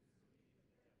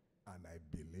 And I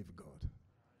believe God.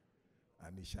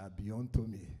 And it shall be unto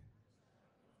me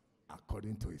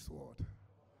according to his word.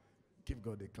 Give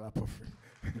God a clap offering.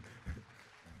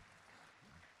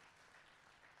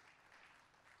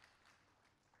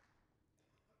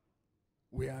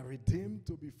 We are redeemed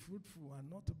to be fruitful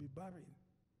and not to be barren.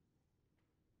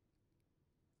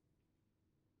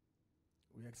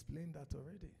 We explained that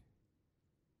already.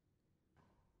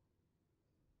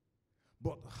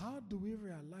 But how do we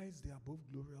realize the above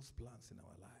glorious plans in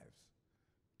our lives?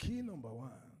 Key number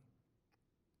one,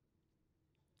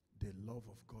 the love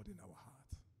of God in our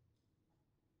heart.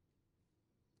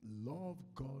 Love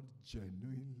God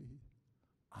genuinely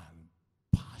and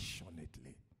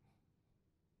passionately.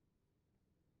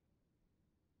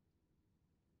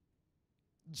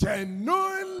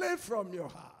 Genuinely from your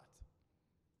heart.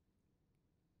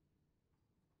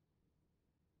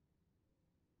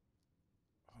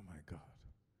 Oh my God.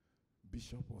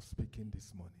 Bishop was speaking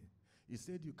this morning. He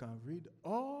said, you can read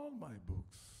all my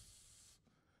books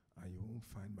and you won't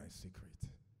find my secret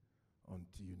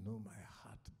until you know my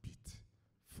heartbeat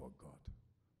for God.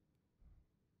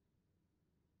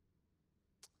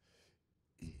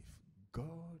 If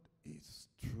God is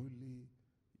truly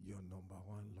your number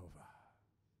one lover,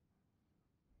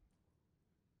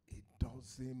 it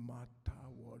doesn't matter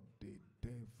what the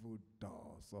devil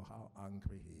does or how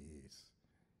angry he is.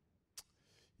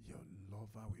 Your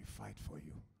lover will fight for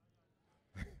you.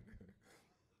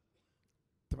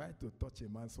 Try to touch a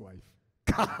man's wife.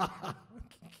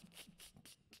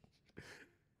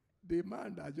 The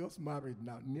man that just married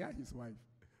now, near his wife.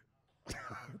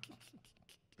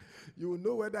 You will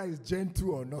know whether he's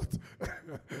gentle or not.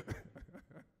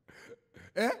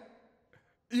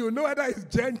 You will know whether he's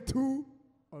gentle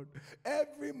or not.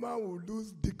 Every man will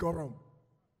lose decorum.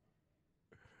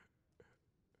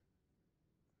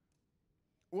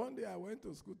 One day I went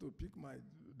to school to pick my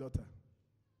daughter.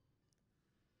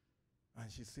 And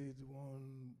she said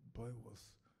one boy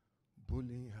was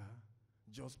bullying her,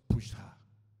 just pushed her.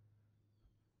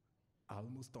 I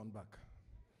almost turned back.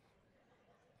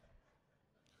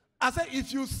 I said,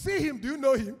 if you see him, do you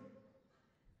know him?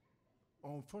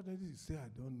 Unfortunately, he said, I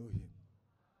don't know him.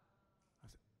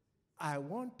 I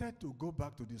wanted to go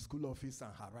back to the school office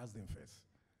and harass them first.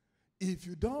 If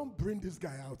you don't bring this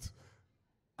guy out,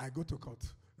 I go to court.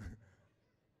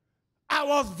 I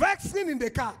was vexing in the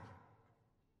car.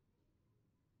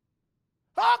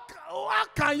 How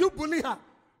can you bully her?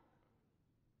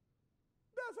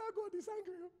 That's how God is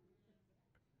angry.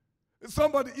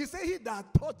 Somebody, you say he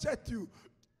that touched you,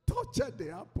 touched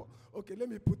the apple. Okay, let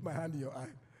me put my hand in your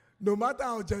eye. No matter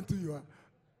how gentle you are.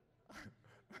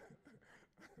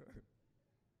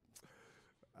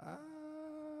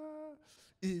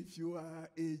 If you are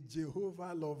a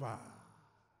Jehovah lover,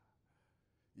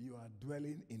 you are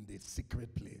dwelling in the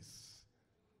secret place.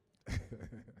 Because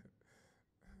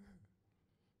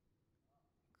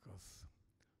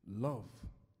love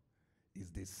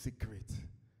is the secret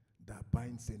that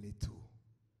binds any two.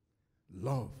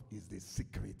 Love is the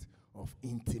secret of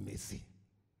intimacy.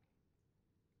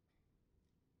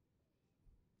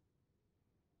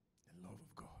 The love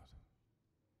of God.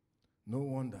 No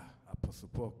wonder Apostle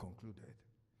Paul concluded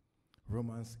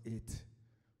Romans 8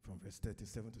 from verse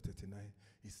 37 to 39.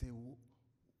 He said,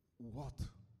 what?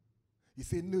 He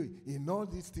said, no, in all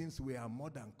these things we are more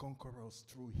than conquerors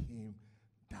through him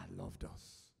that loved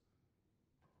us.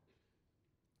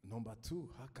 Number two,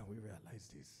 how can we realize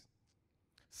this?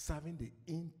 Serving the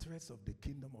interests of the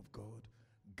kingdom of God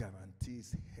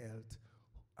guarantees health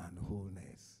and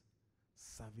wholeness.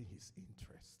 Serving his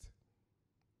interest.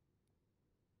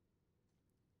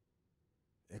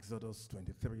 Exodus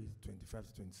 23, 25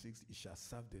 to 26, he shall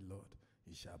serve the Lord.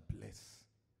 He shall bless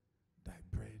thy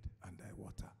bread and thy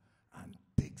water and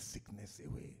take sickness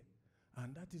away.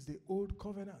 And that is the old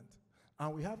covenant.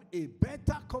 And we have a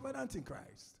better covenant in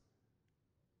Christ.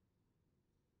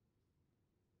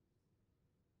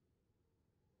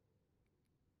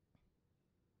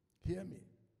 Hear me.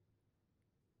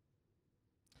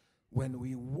 When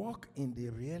we walk in the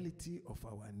reality of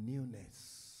our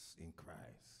newness in Christ,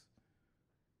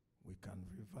 we can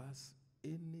reverse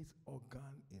any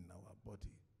organ in our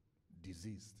body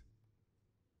diseased.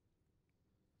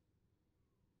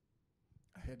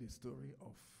 I heard a story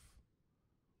of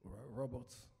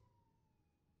Robert.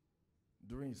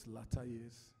 During his latter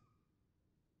years,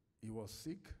 he was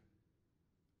sick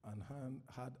and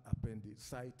had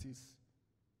appendicitis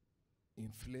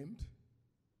inflamed,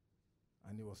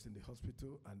 and he was in the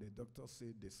hospital, and the doctor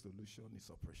said the solution is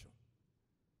operation.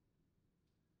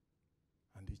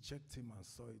 And they checked him and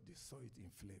they saw it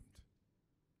inflamed.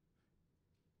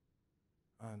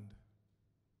 And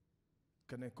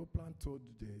Kenneth Copeland told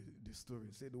the story.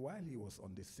 He said while he was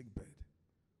on the sick bed,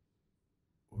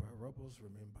 Roberts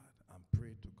remembered and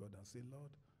prayed to God and said,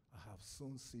 Lord, I have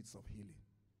sown seeds of healing.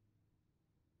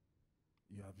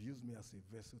 You have used me as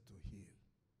a vessel to heal.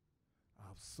 I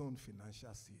have sown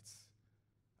financial seeds.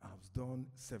 I have done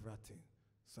several things,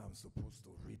 so I'm supposed to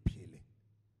reap healing.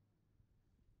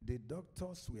 The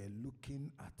doctors were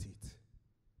looking at it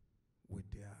with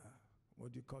their,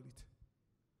 what do you call it?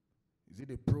 Is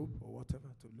it a probe or whatever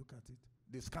to look at it?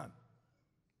 The scan.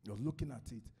 They were looking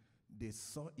at it. They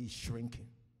saw it shrinking.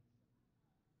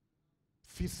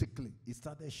 Physically, it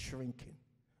started shrinking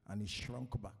and it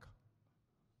shrunk back.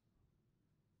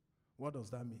 What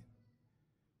does that mean?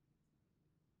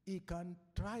 He can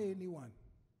try anyone.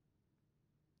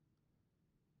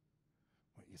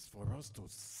 But it's for us to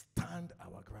stand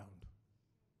our ground.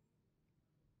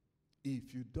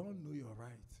 If you don't know your right,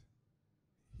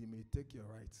 he may take your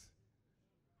rights.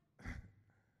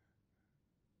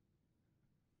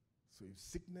 So if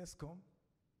sickness comes,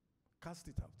 cast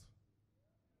it out.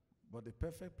 But the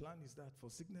perfect plan is that for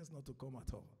sickness not to come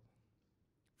at all.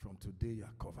 From today you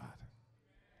are covered.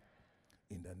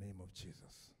 In the name of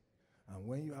Jesus. And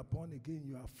when you are born again,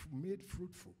 you are made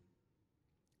fruitful.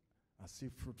 I see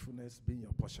fruitfulness being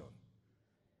your portion.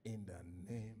 In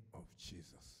the name of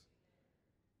Jesus.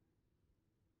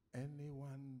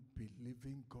 Anyone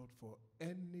believing God for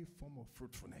any form of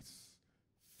fruitfulness,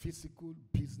 physical,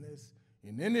 business,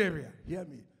 in any area, hear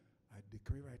me. I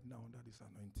decree right now under this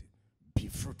anointing, be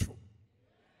fruitful.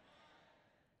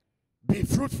 Be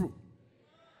fruitful.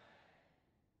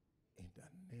 In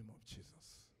the name of Jesus.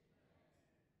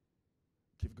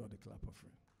 Give God a clap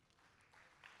offering.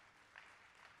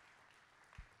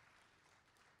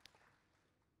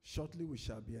 Shortly we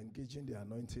shall be engaging the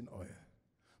anointing oil.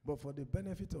 But for the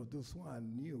benefit of those who are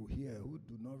new here, who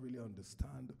do not really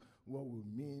understand what we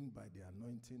mean by the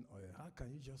anointing oil, how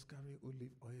can you just carry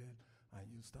olive oil and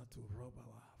you start to rub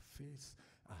our face?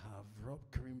 I have rubbed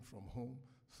cream from home.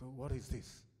 So what is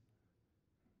this?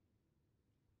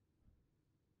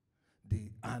 The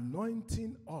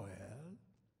anointing oil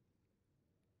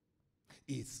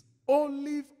is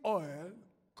olive oil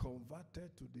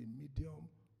converted to the medium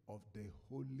of the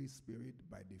Holy Spirit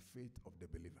by the faith of the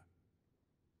believer.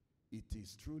 It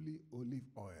is truly olive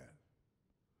oil,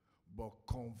 but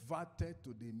converted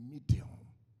to the medium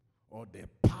or the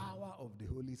power of the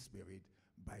Holy Spirit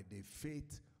by the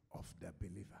faith of the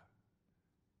believer.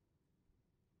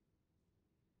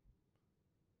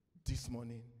 This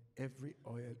morning, every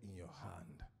oil in your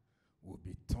hand will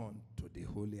be turned to the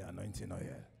holy anointing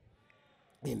oil.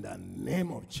 In the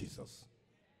name of Jesus.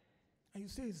 And you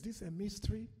say, is this a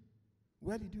mystery?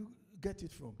 Where did you get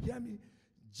it from? Hear me.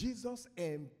 Jesus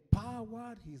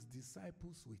empowered his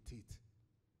disciples with it.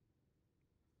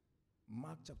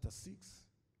 Mark chapter 6,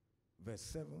 verse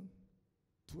 7,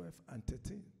 12, and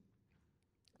 13.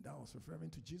 That was referring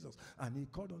to Jesus. And he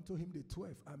called unto him the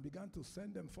 12 and began to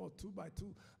send them forth 2 by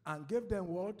 2 and gave them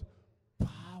what?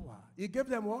 Power. He gave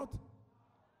them what?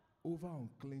 Over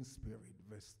unclean spirit.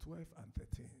 Verse 12 and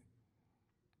 13.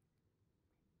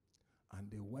 And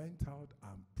they went out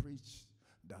and preached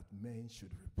that men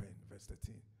should repent. Verse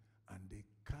 13. And they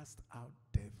cast out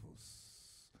devils.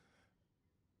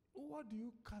 What do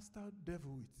you cast out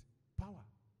devil with? Power.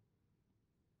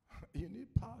 You need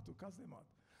power to cast them out.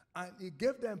 And he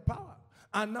gave them power.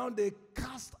 And now they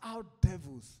cast out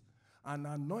devils. and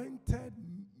anointed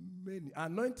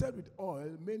with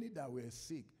oil many that were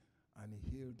sick, and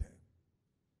he healed them.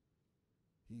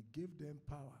 He gave them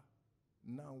power.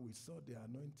 Now we saw the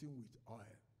anointing with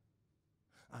oil.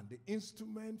 And the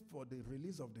instrument for the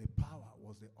release of the power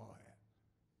was the oil.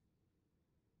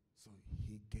 So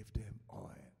he gave them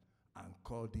oil and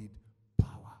called it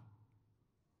power.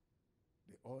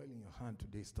 The oil in your hand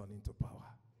today is turning to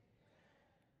power.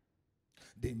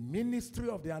 The ministry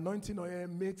of the anointing oil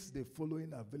makes the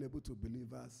following available to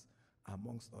believers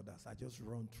amongst others. I just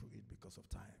run through it because of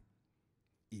time.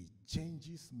 It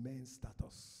changes men's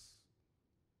status.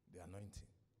 The anointing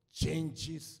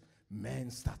changes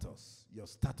men's status. Your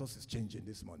status is changing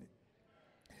this morning.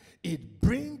 It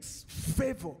brings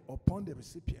favor upon the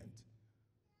recipient.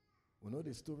 We know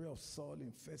the story of Saul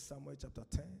in 1 Samuel chapter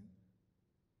 10.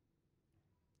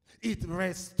 It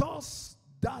restores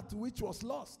that which was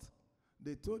lost.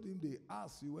 They told him the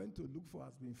ass you went to look for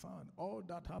has been found. All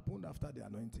that happened after the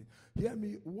anointing. Hear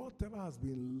me, whatever has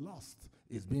been lost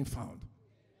is being found.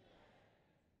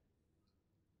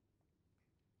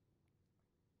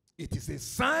 It is a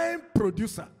sign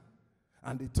producer.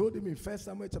 And they told him in 1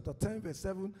 Samuel chapter 10 verse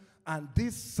 7, and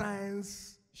these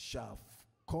signs shall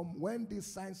come. When these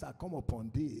signs are come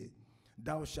upon thee,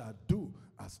 thou shalt do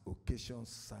as occasion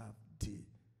serve thee.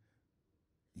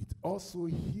 It also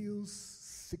heals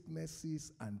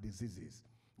sicknesses and diseases.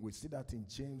 We see that in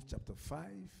James chapter 5,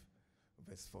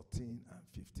 verse 14 and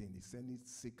 15. He said, "Any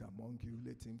sick among you,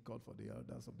 let him call for the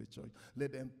elders of the church.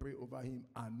 Let them pray over him,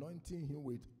 anointing him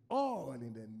with oil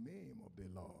in the name of the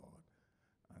Lord."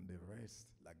 And the rest,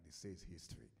 like they say, is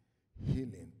history.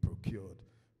 Healing procured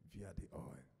via the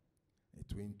oil.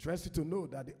 It will interest you to know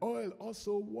that the oil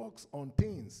also works on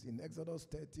things. In Exodus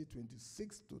 30,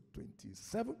 26 to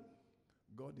 27,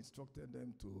 God instructed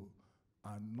them to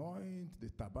anoint the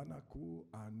tabernacle,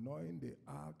 anoint the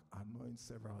ark, anoint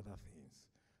several other things.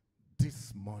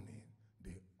 This morning,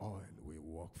 the oil will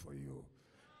work for you.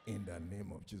 In the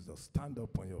name of Jesus, stand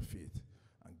up on your feet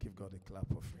and give God a clap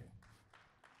offering.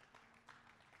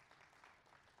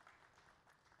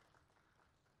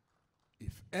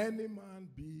 If any man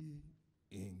be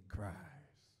in Christ.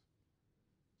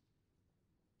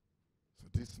 So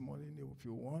this morning, if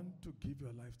you want to give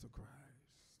your life to Christ,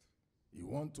 you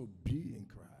want to be in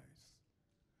Christ,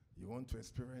 you want to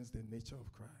experience the nature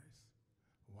of Christ,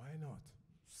 why not?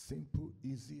 Simple,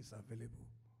 easy is available.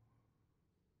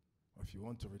 Or if you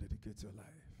want to rededicate your life,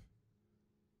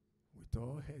 with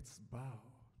all heads bowed,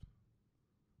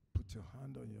 put your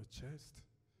hand on your chest.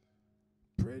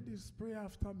 Pray this prayer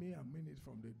after me and mean it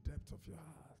from the depth of your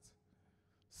heart.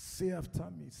 Say after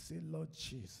me, say, Lord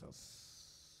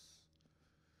Jesus.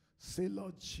 Say,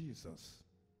 Lord Jesus,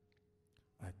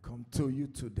 I come to you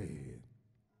today.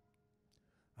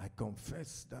 I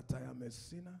confess that I am a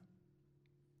sinner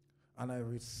and I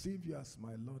receive you as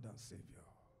my Lord and Savior.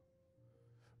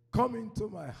 Come into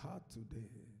my heart today.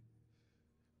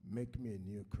 Make me a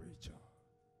new creature.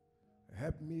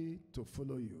 Help me to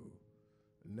follow you,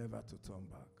 never to turn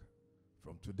back.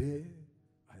 From today,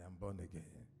 I am born again,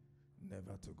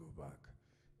 never to go back.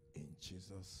 In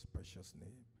Jesus' precious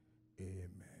name,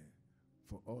 amen.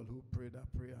 For all who pray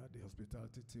that prayer, the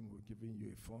hospitality team will give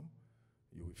you a form.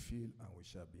 You will fill and we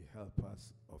shall be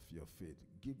helpers of your faith.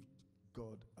 Give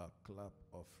God a clap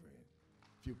offering.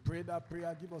 If you pray that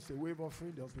prayer, give us a wave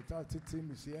offering. The hospitality team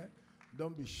is here.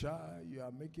 Don't be shy. You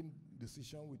are making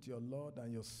decision with your Lord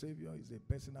and your Savior. It's a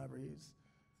personal race.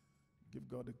 Give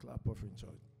God a clap offering, church.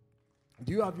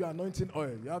 Do you have your anointing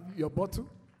oil? You have your bottle?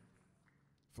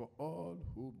 For all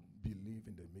who believe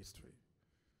in the mystery.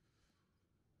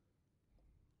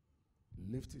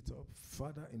 Lift it up.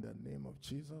 Father, in the name of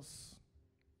Jesus,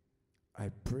 I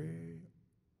pray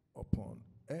upon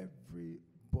every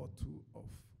bottle of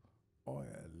oil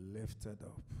lifted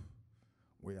up.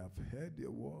 We have heard the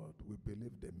word, we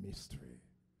believe the mystery.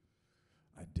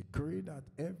 I decree that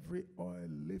every oil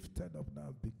lifted up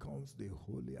now becomes the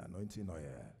holy anointing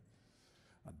oil.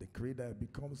 I decree that it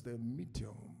becomes the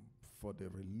medium for the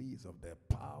release of the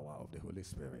power of the Holy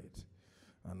Spirit.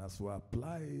 And as we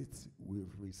apply it, we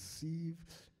receive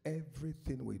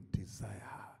everything we desire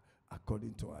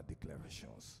according to our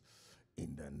declarations.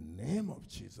 In the name of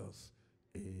Jesus,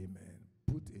 amen.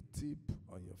 Put a tip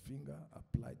on your finger,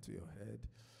 apply to your head,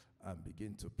 and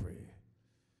begin to pray.